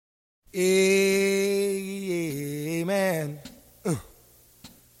Amen.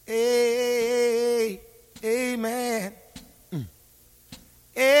 Amen.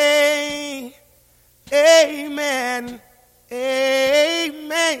 Amen.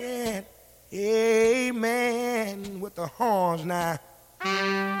 Amen. Amen. With the horns now.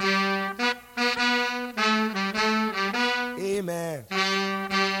 Amen.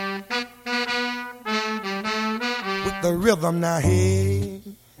 With the rhythm now. Hey.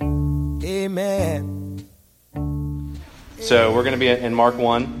 Amen. So we're going to be in Mark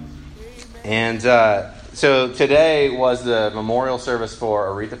 1. And so today was the memorial service for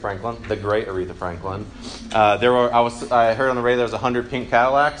Aretha Franklin, the great Aretha Franklin. I heard on the radio there was 100 pink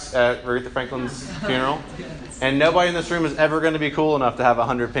Cadillacs at Aretha Franklin's funeral. And nobody in this room is ever going to be cool enough to have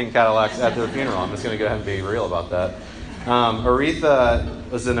 100 pink Cadillacs at their funeral. I'm just going to go ahead and be real about that. Aretha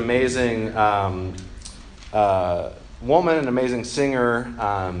was an amazing woman, an amazing singer,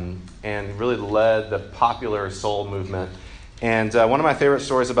 and really led the popular soul movement. And one of my favorite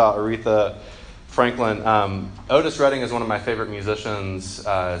stories about Aretha Franklin, Otis Redding is one of my favorite musicians,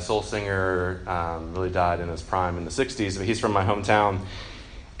 soul singer, really died in his prime in the 60s, but he's from my hometown.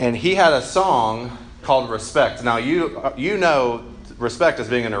 And he had a song called Respect. Now, you know Respect as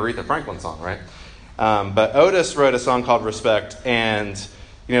being an Aretha Franklin song, right? But Otis wrote a song called Respect, and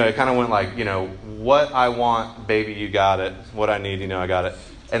it kind of went like, what I want, baby, you got it. What I need, I got it.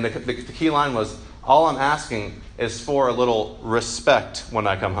 And the key line was, all I'm asking is for a little respect when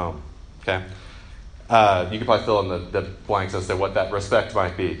I come home. Okay? You could probably fill in the blanks as to what that respect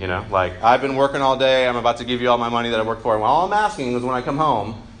might be, Like, I've been working all day, I'm about to give you all my money that I worked for, and all I'm asking is when I come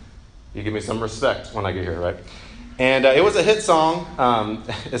home, you give me some respect when I get here, right? And it was a hit song,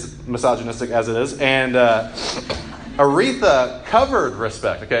 as misogynistic as it is, and Aretha covered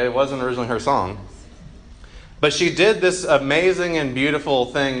Respect, okay? It wasn't originally her song. But she did this amazing and beautiful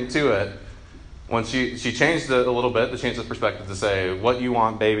thing to it when she changed it a little bit, to change the perspective to say, what you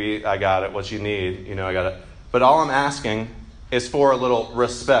want, baby, I got it. What you need, I got it. But all I'm asking is for a little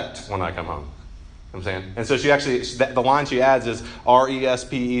respect when I come home. You know what I'm saying? And so she actually, the line she adds is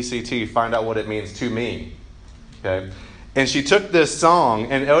R-E-S-P-E-C-T, find out what it means to me. Okay? And she took this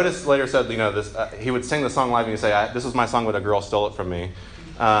song, and Otis later said, this. He would sing the song live and he'd say, this was my song, but a girl stole it from me.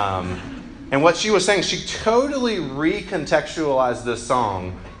 And what she was saying, she totally recontextualized this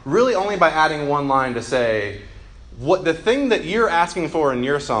song, really only by adding one line to say, what the thing that you're asking for in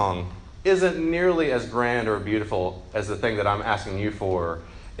your song isn't nearly as grand or beautiful as the thing that I'm asking you for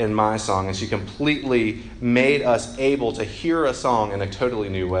in my song. And she completely made us able to hear a song in a totally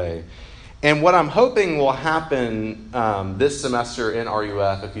new way. And what I'm hoping will happen this semester in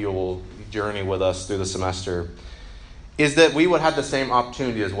RUF, if you will journey with us through the semester, is that we would have the same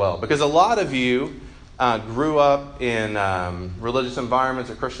opportunity as well. Because a lot of you grew up in religious environments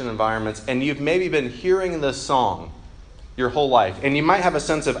or Christian environments, and you've maybe been hearing this song your whole life. And you might have a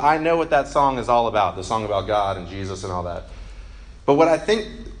sense of, I know what that song is all about, the song about God and Jesus and all that. But what I think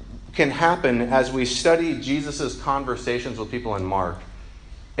can happen as we study Jesus' conversations with people in Mark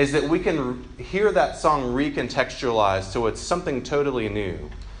is that we can hear that song recontextualized to it's something totally new,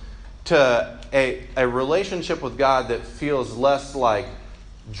 to a relationship with God that feels less like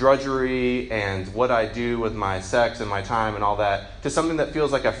drudgery and what I do with my sex and my time and all that, to something that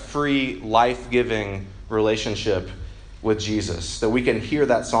feels like a free, life-giving relationship with Jesus, that we can hear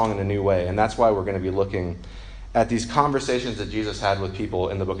that song in a new way. And that's why we're going to be looking at these conversations that Jesus had with people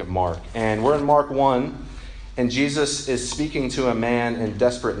in the book of Mark. And we're in Mark 1, and Jesus is speaking to a man in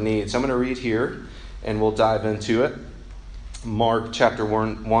desperate need. So I'm going to read here, and we'll dive into it. Mark chapter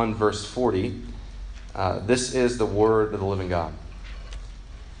 1 verse 40. This is the word of the living God.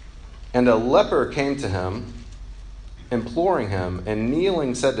 And a leper came to him, imploring him, and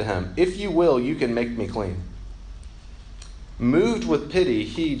kneeling said to him, "If you will, you can make me clean." Moved with pity,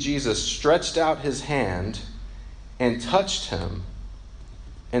 he, Jesus, stretched out his hand and touched him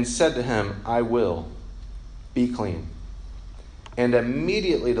and said to him, "I will, be clean." And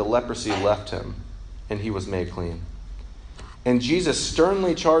immediately the leprosy left him, and he was made clean. And Jesus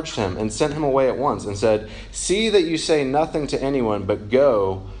sternly charged him and sent him away at once and said, "See that you say nothing to anyone, but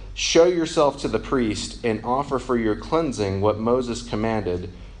go, show yourself to the priest, and offer for your cleansing what Moses commanded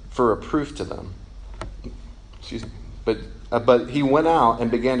for a proof to them." Excuse me. But he went out and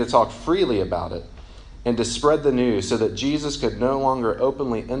began to talk freely about it and to spread the news, so that Jesus could no longer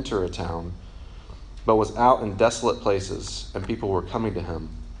openly enter a town, but was out in desolate places, and people were coming to him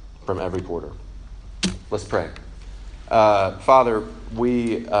from every quarter. Let's pray. Father,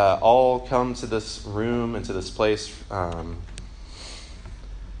 we all come to this room and to this place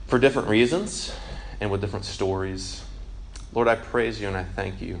for different reasons and with different stories. Lord, I praise you and I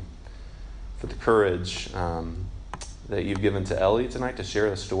thank you for the courage that you've given to Ellie tonight to share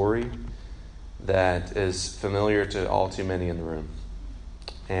a story that is familiar to all too many in the room.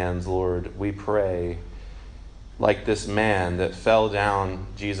 And Lord, we pray, like this man that fell down,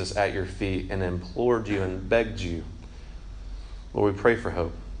 Jesus, at your feet and implored you and begged you. Lord, we pray for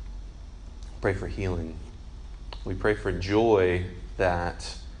hope. Pray for healing. We pray for joy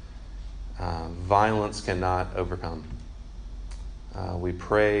that violence cannot overcome. We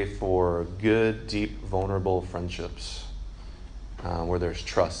pray for good, deep, vulnerable friendships where there's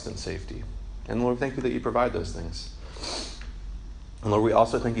trust and safety. And Lord, thank you that you provide those things. And Lord, we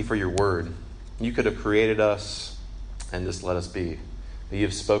also thank you for your word. You could have created us and just let us be. But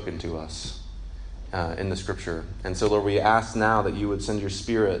you've spoken to us in the scripture. And so, Lord, we ask now that you would send your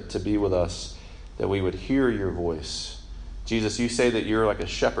Spirit to be with us, that we would hear your voice. Jesus, you say that you're like a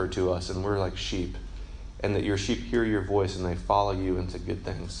shepherd to us and we're like sheep, and that your sheep hear your voice and they follow you into good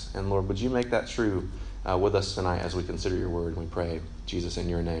things. And Lord, would you make that true with us tonight as we consider your word? And we pray, Jesus, in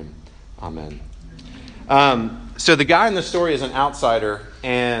your name. Amen. So the guy in the story is an outsider,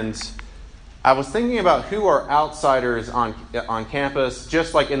 and I was thinking about who are outsiders on campus,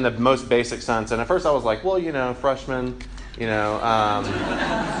 just like in the most basic sense. And at first I was like, well, freshmen,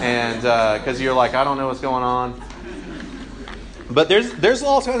 and because you're like, I don't know what's going on. But there's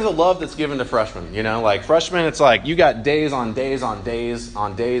all kinds of love that's given to freshmen, like freshmen, it's like you got days on days on days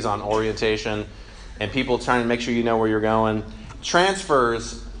on days on orientation, and people trying to make sure you know where you're going.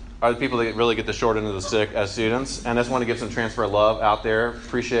 Transfers are the people that really get the short end of the stick as students. And I just want to give some transfer love out there.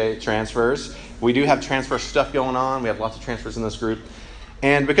 Appreciate transfers. We do have transfer stuff going on. We have lots of transfers in this group.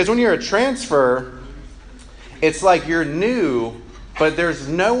 And because when you're a transfer, it's like you're new, but there's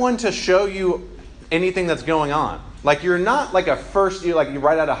no one to show you anything that's going on. Like you're not like a first year, like you're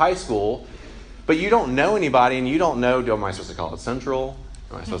right out of high school, but you don't know anybody and you don't know, am I supposed to call it Central?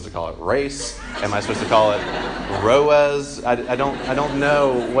 Am I supposed to call it race? Am I supposed to call it ROAS? I don't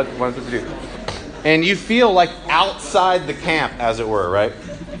know what I'm supposed to do. And you feel like outside the camp, as it were, right?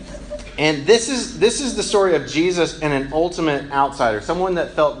 And this is the story of Jesus and an ultimate outsider, someone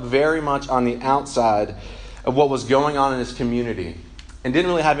that felt very much on the outside of what was going on in his community and didn't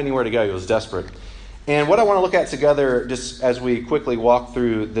really have anywhere to go. He was desperate. And what I want to look at together, just as we quickly walk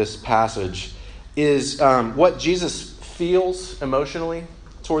through this passage, is what Jesus feels emotionally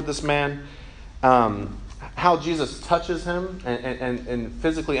toward this man, how Jesus touches him and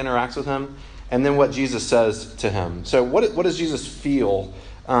physically interacts with him, and then what Jesus says to him. So what does Jesus feel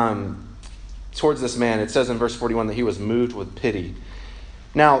towards this man? It says in verse 41 that he was moved with pity.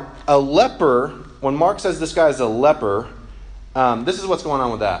 Now, a leper, when Mark says this guy is a leper, this is what's going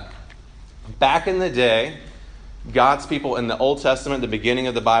on with that. Back in the day, God's people in the Old Testament, the beginning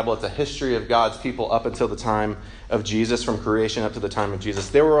of the Bible, it's a history of God's people up until the time of Jesus, from creation up to the time of Jesus.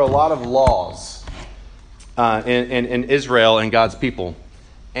 There were a lot of laws in Israel and God's people.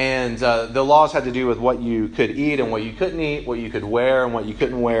 And the laws had to do with what you could eat and what you couldn't eat, what you could wear and what you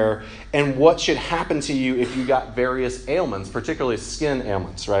couldn't wear, and what should happen to you if you got various ailments, particularly skin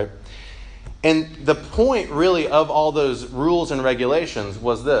ailments, right? And the point really of all those rules and regulations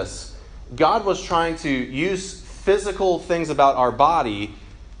was this. God was trying to use physical things about our body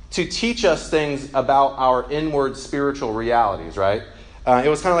to teach us things about our inward spiritual realities, right? It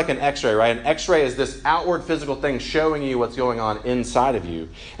was kind of like an x-ray, right? An x-ray is this outward physical thing showing you what's going on inside of you.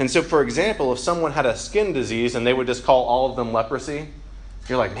 And so, for example, if someone had a skin disease and they would just call all of them leprosy,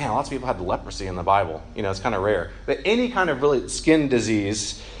 you're like, man, lots of people had leprosy in the Bible. It's kind of rare. But any kind of really skin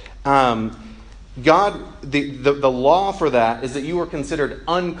disease, God, the law for that is that you were considered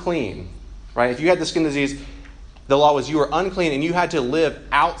unclean, right? If you had the skin disease, the law was you were unclean and you had to live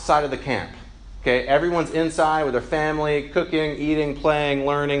outside of the camp. Okay, everyone's inside with their family, cooking, eating, playing,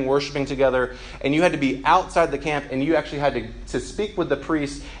 learning, worshiping together. And you had to be outside the camp, and you actually had to speak with the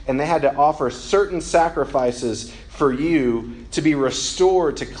priest, and they had to offer certain sacrifices for you to be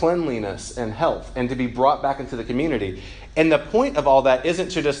restored to cleanliness and health and to be brought back into the community. And the point of all that isn't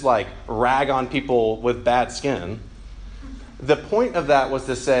to just like rag on people with bad skin. The point of that was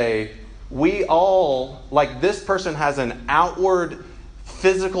to say, we all, like this person has an outward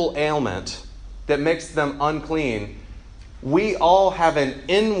physical ailment that makes them unclean. We all have an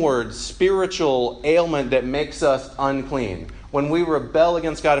inward spiritual ailment that makes us unclean. When we rebel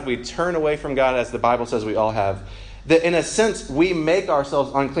against God, if we turn away from God, as the Bible says we all have, that in a sense we make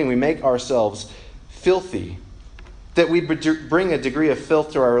ourselves unclean. We make ourselves filthy. That we bring a degree of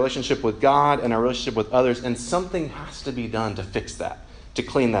filth to our relationship with God and our relationship with others, and something has to be done to fix that, to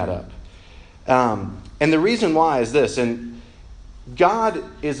clean that up. And the reason why is this, and God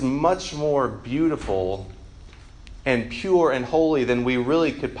is much more beautiful and pure and holy than we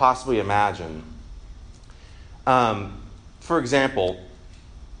really could possibly imagine. For example,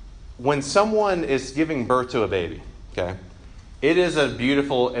 when someone is giving birth to a baby, okay, it is a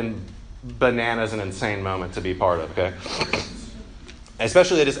beautiful and bananas and insane moment to be part of, okay?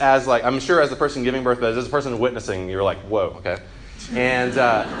 Especially just as, like, I'm sure as the person giving birth, but as a person witnessing, you're like, whoa, okay? And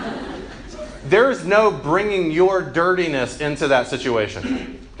there's no bringing your dirtiness into that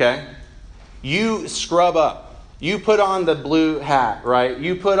situation, okay? You scrub up. You put on the blue hat, right?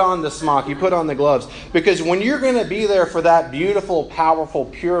 You put on the smock. You put on the gloves. Because when you're going to be there for that beautiful, powerful,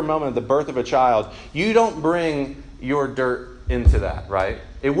 pure moment of the birth of a child, you don't bring your dirt into that, right?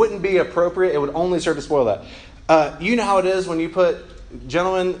 It wouldn't be appropriate. It would only serve to spoil that. You know how it is when you put,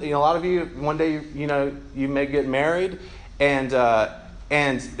 gentlemen, a lot of you, one day, you may get married, and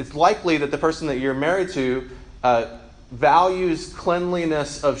it's likely that the person that you're married to values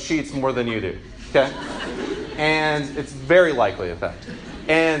cleanliness of sheets more than you do, okay? And it's very likely, in fact.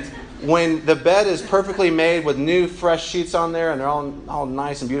 And when the bed is perfectly made with new, fresh sheets on there, and they're all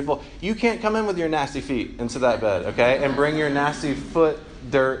nice and beautiful, you can't come in with your nasty feet into that bed, okay? And bring your nasty foot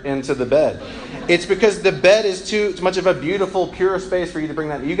dirt into the bed. It's because the bed is too much of a beautiful, pure space for you to bring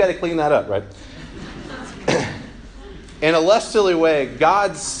that. You got to clean that up, right? In a less silly way,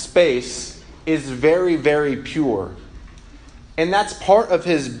 God's space is very, very pure. And that's part of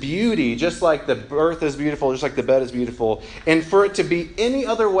his beauty, just like the birth is beautiful, just like the bed is beautiful. And for it to be any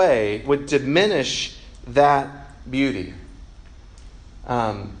other way would diminish that beauty.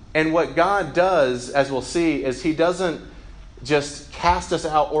 And what God does, as we'll see, is he doesn't just cast us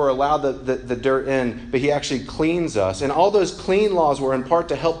out or allow the dirt in, but he actually cleans us. And all those clean laws were in part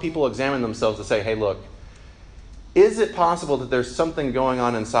to help people examine themselves to say, hey, look, is it possible that there's something going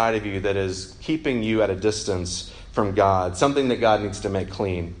on inside of you that is keeping you at a distance from God, something that God needs to make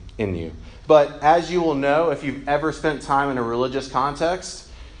clean in you? But as you will know, if you've ever spent time in a religious context,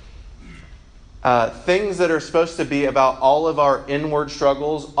 things that are supposed to be about all of our inward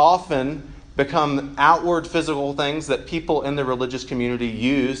struggles often become outward physical things that people in the religious community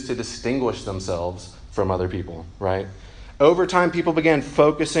use to distinguish themselves from other people, right? Over time, people began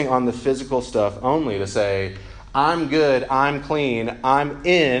focusing on the physical stuff only to say, I'm good, I'm clean, I'm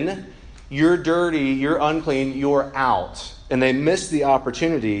in, you're dirty, you're unclean, you're out. And they missed the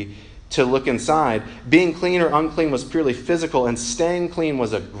opportunity to look inside. Being clean or unclean was purely physical, and staying clean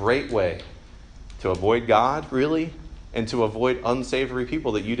was a great way to avoid God, really, and to avoid unsavory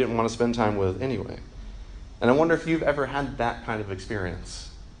people that you didn't want to spend time with anyway. And I wonder if you've ever had that kind of experience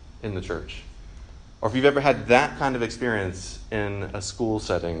in the church. Or if you've ever had that kind of experience in a school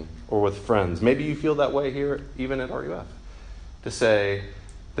setting or with friends. Maybe you feel that way here, even at RUF. To say,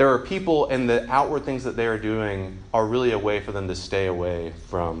 there are people and the outward things that they are doing are really a way for them to stay away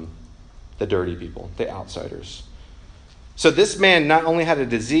from the dirty people, the outsiders. So this man not only had a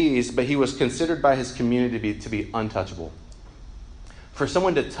disease, but he was considered by his community to be untouchable. For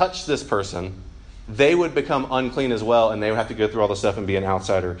someone to touch this person, they would become unclean as well, and they would have to go through all the stuff and be an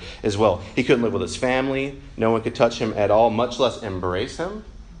outsider as well. He couldn't live with his family. No one could touch him at all, much less embrace him.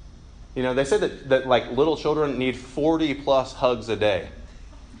 They say that like little children need 40 plus hugs a day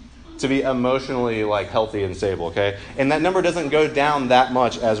to be emotionally like healthy and stable, okay? And that number doesn't go down that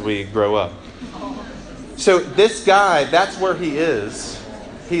much as we grow up. So this guy, that's where he is.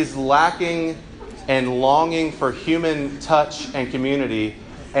 He's lacking and longing for human touch and community.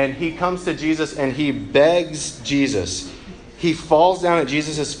 And he comes to Jesus and he begs Jesus. He falls down at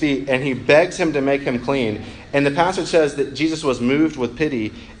Jesus' feet and he begs him to make him clean. And the passage says that Jesus was moved with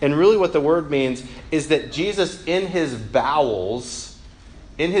pity. And really what the word means is that Jesus in his bowels,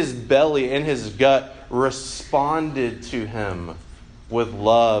 in his belly, in his gut, responded to him with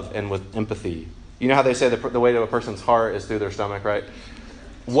love and with empathy. You know how they say the way to a person's heart is through their stomach, right?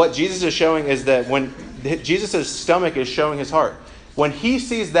 What Jesus is showing is that when Jesus' stomach is showing his heart, when he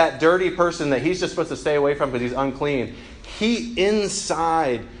sees that dirty person that he's just supposed to stay away from because he's unclean, he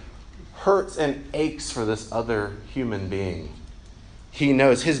inside hurts and aches for this other human being. He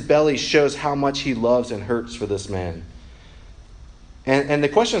knows. His belly shows how much he loves and hurts for this man. And the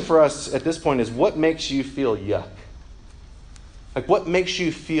question for us at this point is, what makes you feel yuck? Like, what makes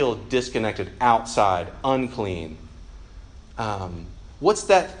you feel disconnected, outside, unclean? What's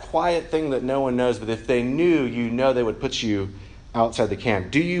that quiet thing that no one knows, but if they knew, they would put you outside the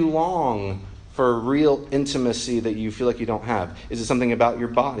camp? Do you long for real intimacy that you feel like you don't have? Is it something about your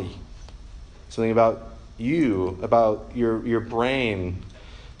body? Something about you, about your brain?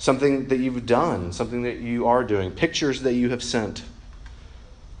 Something that you've done, something that you are doing, pictures that you have sent,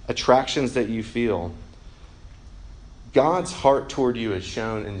 attractions that you feel? God's heart toward you is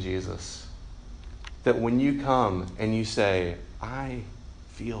shown in Jesus. that when you come and you say, I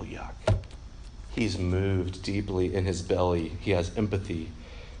feel yuck, he's moved deeply in his belly. He has empathy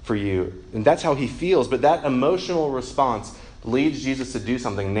for you. And that's how he feels. But that emotional response leads Jesus to do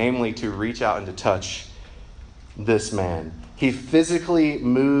something, namely to reach out and to touch this man. He physically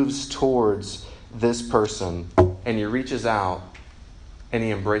moves towards this person, and he reaches out and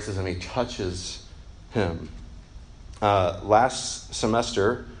he embraces him. He touches him. Last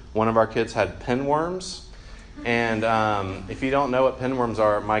semester, one of our kids had pinworms. And if you don't know what pinworms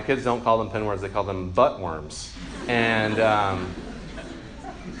are, my kids don't call them pinworms, they call them buttworms. And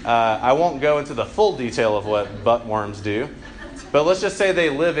I won't go into the full detail of what buttworms do, but let's just say they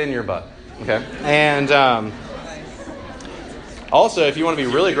live in your butt. Okay? And also, if you want to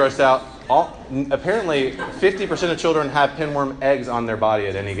be really grossed out, apparently 50% of children have pinworm eggs on their body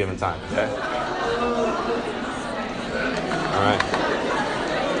at any given time. Okay? All right.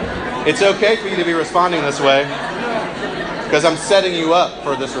 It's okay for you to be responding this way because I'm setting you up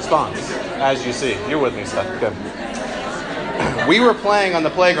for this response, as you see. You're with me, Seth. Okay. We were playing on the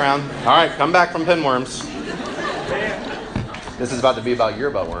playground. All right, come back from pinworms. This is about to be about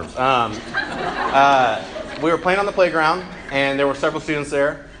your buttworms. We were playing on the playground, and there were several students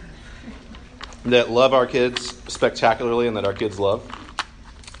there that love our kids spectacularly and that our kids love.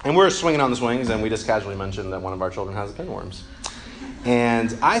 And we were swinging on the swings, and we just casually mentioned that one of our children has pinworms.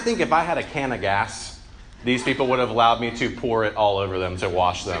 And I think if I had a can of gas, these people would have allowed me to pour it all over them to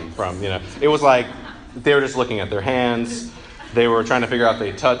wash them from, It was like they were just looking at their hands. They were trying to figure out if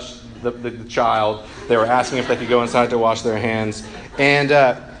they touched the child. They were asking if they could go inside to wash their hands. And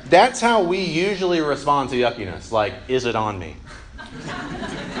that's how we usually respond to yuckiness. Like, is it on me?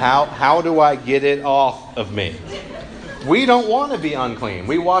 How do I get it off of me? We don't want to be unclean.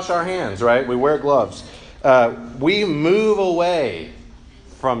 We wash our hands, right? We wear gloves. We move away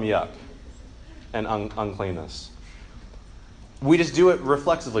from yuck and uncleanness. We just do it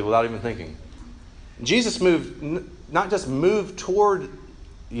reflexively without even thinking. Jesus not just moved toward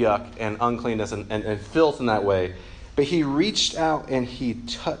yuck and uncleanness and filth in that way, but he reached out and he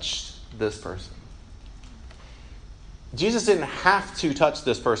touched this person. Jesus didn't have to touch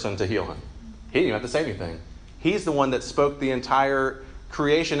this person to heal him. He didn't even have to say anything. He's the one that spoke the entire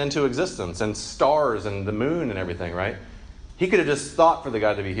creation into existence and stars and the moon and everything, right? He could have just thought for the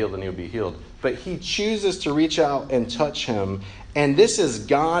guy to be healed and he would be healed. But he chooses to reach out and touch him. And this is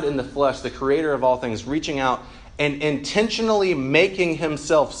God in the flesh, the creator of all things, reaching out and intentionally making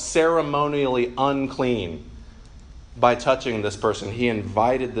himself ceremonially unclean by touching this person. He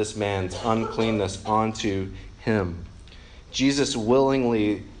invited this man's uncleanness onto him. Jesus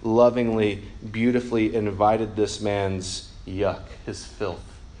willingly, lovingly, beautifully invited this man's yuck, his filth,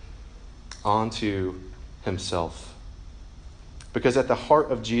 onto himself. Because at the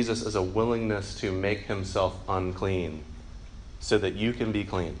heart of Jesus is a willingness to make himself unclean so that you can be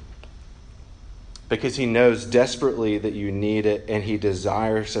clean. Because he knows desperately that you need it and he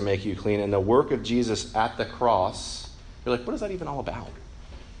desires to make you clean. And the work of Jesus at the cross, you're like, what is that even all about?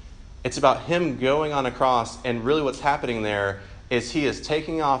 It's about him going on a cross, and really what's happening there is he is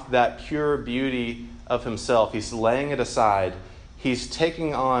taking off that pure beauty of himself. He's laying it aside. He's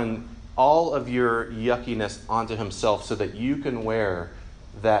taking on all of your yuckiness onto himself so that you can wear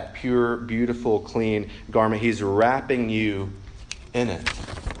that pure, beautiful, clean garment. He's wrapping you in it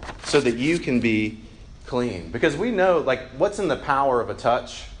so that you can be clean. Because we know, like, what's in the power of a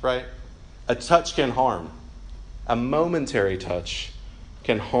touch, right? A touch can harm. A momentary touch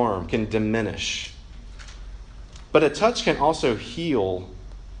can harm, can diminish. But a touch can also heal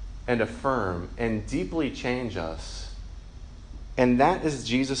and affirm and deeply change us. And that is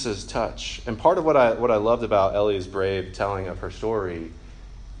Jesus' touch. And part of what I loved about Ellie's brave telling of her story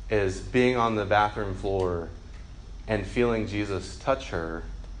is being on the bathroom floor and feeling Jesus touch her,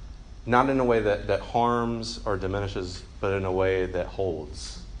 not in a way that harms or diminishes, but in a way that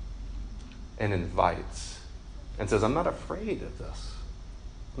holds and invites and says, I'm not afraid of this.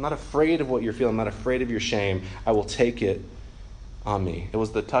 I'm not afraid of what you're feeling. I'm not afraid of your shame. I will take it on me. It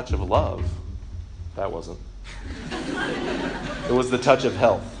was the touch of love. That wasn't. It was the touch of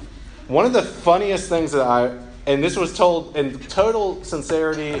health. One of the funniest things that and this was told in total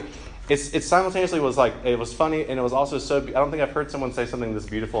sincerity, it simultaneously was like, it was funny, and it was also so, I don't think I've heard someone say something this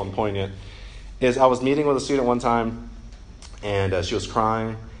beautiful and poignant, is I was meeting with a student one time, and she was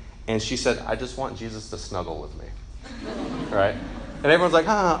crying, and she said, I just want Jesus to snuggle with me. Right? And everyone's like,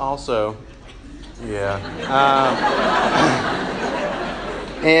 also, yeah.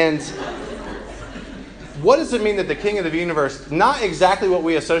 And what does it mean that the King of the universe, not exactly what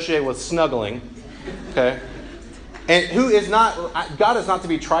we associate with snuggling, okay? And who is not, God is not to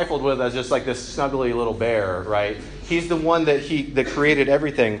be trifled with as just like this snuggly little bear, right? He's the one that created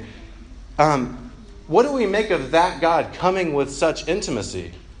everything. What do we make of that God coming with such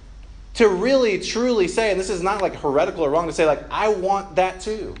intimacy? To really, truly say, and this is not like heretical or wrong to say, like, I want that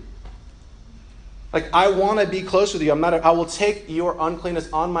too. Like, I want to be close with you. I will take your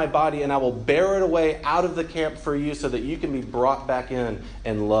uncleanness on my body and I will bear it away out of the camp for you so that you can be brought back in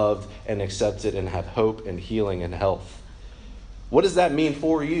and loved and accepted and have hope and healing and health. What does that mean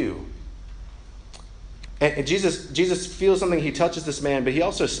for you? And Jesus feels something. He touches this man, but he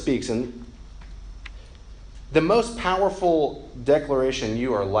also speaks. And the most powerful declaration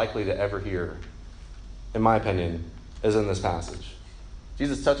you are likely to ever hear, in my opinion, is in this passage.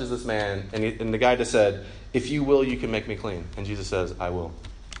 Jesus touches this man, and the guy just said, if you will, you can make me clean. And Jesus says, I will.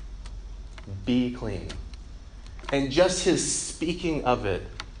 Be clean. And just his speaking of it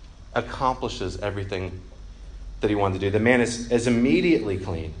accomplishes everything that he wanted to do. The man is immediately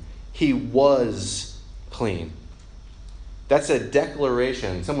clean. He was clean. That's a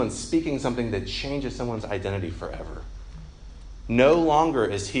declaration. Someone speaking something that changes someone's identity forever. No longer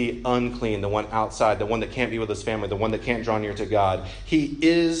is he unclean, the one outside, the one that can't be with his family, the one that can't draw near to God. He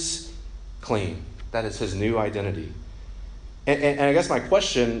is clean. That is his new identity. And I guess my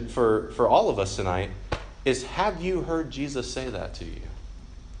question for all of us tonight is, have you heard Jesus say that to you?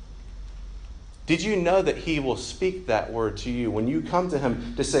 Did you know that he will speak that word to you? When you come to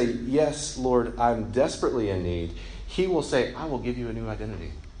him to say, yes, Lord, I'm desperately in need, he will say, I will give you a new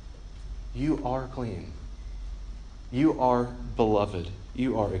identity. You are clean. You are beloved.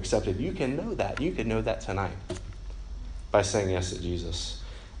 You are accepted. You can know that. You can know that tonight by saying yes to Jesus.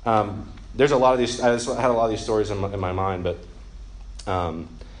 There's a lot of these. I had a lot of these stories in my mind, but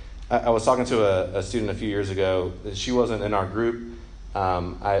I was talking to a student a few years ago. She wasn't in our group.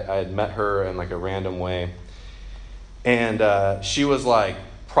 I had met her in like a random way, and she was like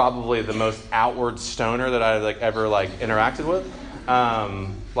probably the most outward stoner that I ever interacted with.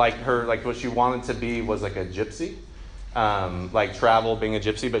 What she wanted to be was like a gypsy. Travel, being a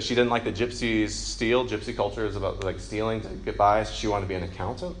gypsy, but she didn't like the gypsies steal. Gypsy culture is about stealing to get by, so she wanted to be an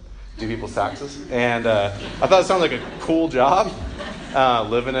accountant, do people's taxes. And I thought it sounded like a cool job.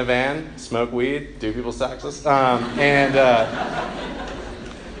 Live in a van, smoke weed, do people's taxes.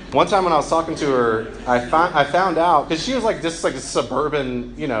 One time when I was talking to her, I found out, because she was just a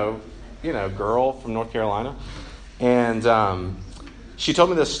suburban, girl from North Carolina. And she told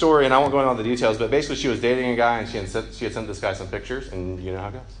me this story, and I won't go into all the details, but basically she was dating a guy, and she had sent this guy some pictures, and you know how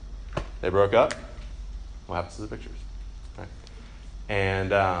it goes. They broke up. What happens to the pictures? Right.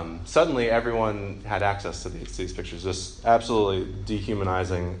 And suddenly everyone had access to these pictures. This absolutely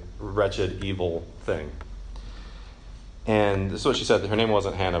dehumanizing, wretched, evil thing. And this is what she said. Her name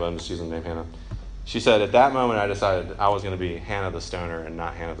wasn't Hannah, but I'm just using the name Hannah. She said, at that moment I decided I was going to be Hannah the stoner and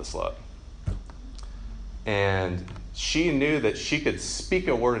not Hannah the slut. And she knew that she could speak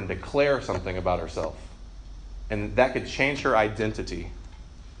a word and declare something about herself. And that could change her identity.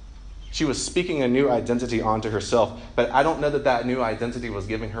 She was speaking a new identity onto herself, but I don't know that new identity was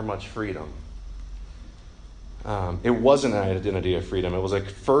giving her much freedom. It wasn't an identity of freedom. It was a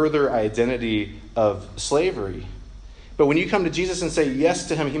further identity of slavery. But when you come to Jesus and say yes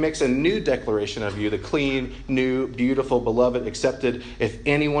to him, he makes a new declaration of you, the clean, new, beautiful, beloved, accepted. If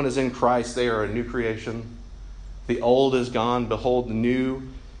anyone is in Christ, they are a new creation. The old is gone. Behold, the new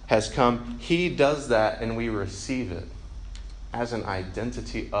has come. He does that, and we receive it as an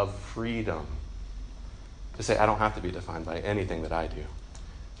identity of freedom. To say, I don't have to be defined by anything that I do.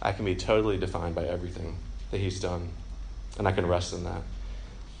 I can be totally defined by everything that he's done, and I can rest in that.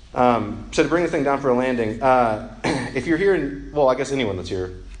 So to bring the thing down for a landing, if you're here, I guess anyone that's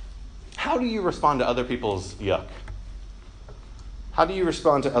here, how do you respond to other people's yuck? How do you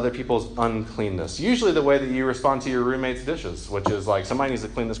respond to other people's uncleanness? Usually the way that you respond to your roommate's dishes, which is like, somebody needs to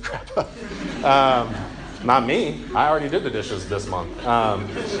clean this crap up. Not me. I already did the dishes this month.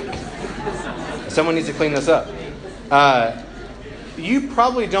 Someone needs to clean this up. You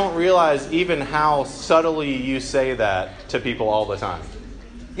probably don't realize even how subtly you say that to people all the time.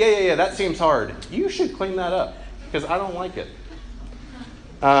 Yeah, that seems hard. You should clean that up because I don't like it.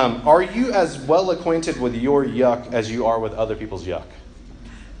 Are you as well acquainted with your yuck as you are with other people's yuck?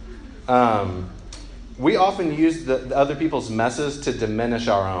 We often use the other people's messes to diminish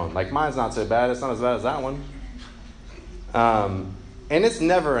our own. Like, mine's not so bad. It's not as bad as that one. And it's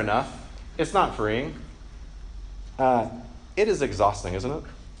never enough. It's not freeing. It is exhausting, isn't it?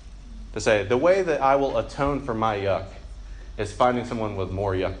 To say, the way that I will atone for my yuck is finding someone with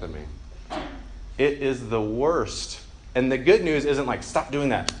more yuck than me. It is the worst. And the good news isn't like, stop doing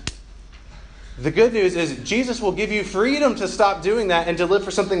that. The good news is Jesus will give you freedom to stop doing that and to live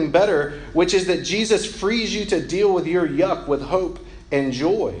for something better, which is that Jesus frees you to deal with your yuck with hope and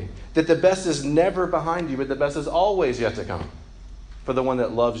joy. That the best is never behind you, but the best is always yet to come. For the one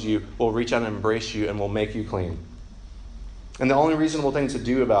that loves you will reach out and embrace you and will make you clean. And the only reasonable thing to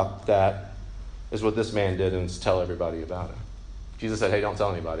do about that is what this man did, and it's tell everybody about it. Jesus said, hey, don't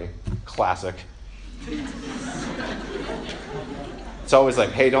tell anybody. Classic. It's always like,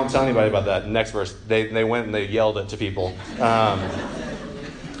 hey, don't tell anybody about that. Next verse, they went and they yelled it to people. And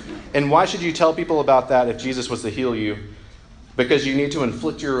why should you tell people about that if Jesus was to heal you? Because you need to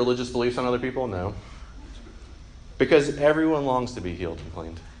inflict your religious beliefs on other people? No. Because everyone longs to be healed and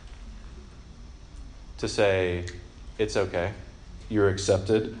cleaned. To say, it's okay. You're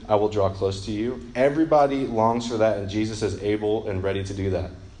accepted. I will draw close to you. Everybody longs for that, and Jesus is able and ready to do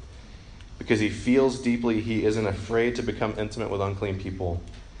that. Because he feels deeply, he isn't afraid to become intimate with unclean people.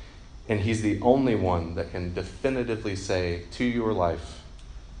 And he's the only one that can definitively say to your life,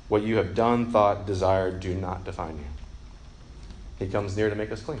 what you have done, thought, desired, do not define you. He comes near to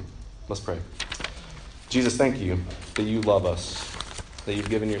make us clean. Let's pray. Jesus, thank you that you love us, that you've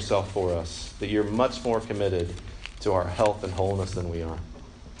given yourself for us, that you're much more committed to our health and wholeness than we are.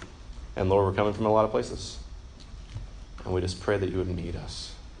 And Lord, we're coming from a lot of places. And we just pray that you would meet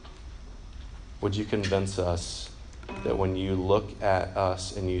us. Would you convince us that when you look at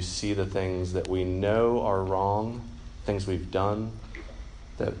us and you see the things that we know are wrong, things we've done,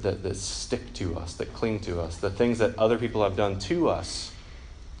 that stick to us, that cling to us, the things that other people have done to us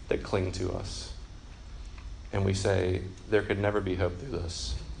that cling to us, and we say, there could never be hope through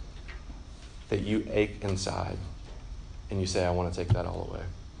this, that you ache inside, and you say, I want to take that all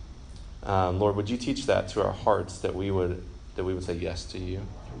away. Lord, would you teach that to our hearts, that we would say yes to you?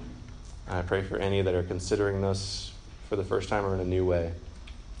 I pray for any that are considering this for the first time or in a new way,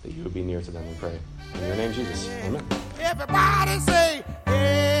 that you would be near to them, we pray. In your name, Jesus. Amen. Everybody say,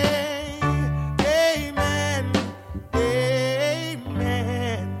 amen, amen, amen.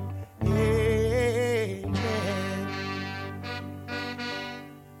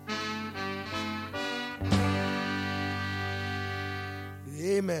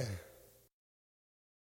 Amen.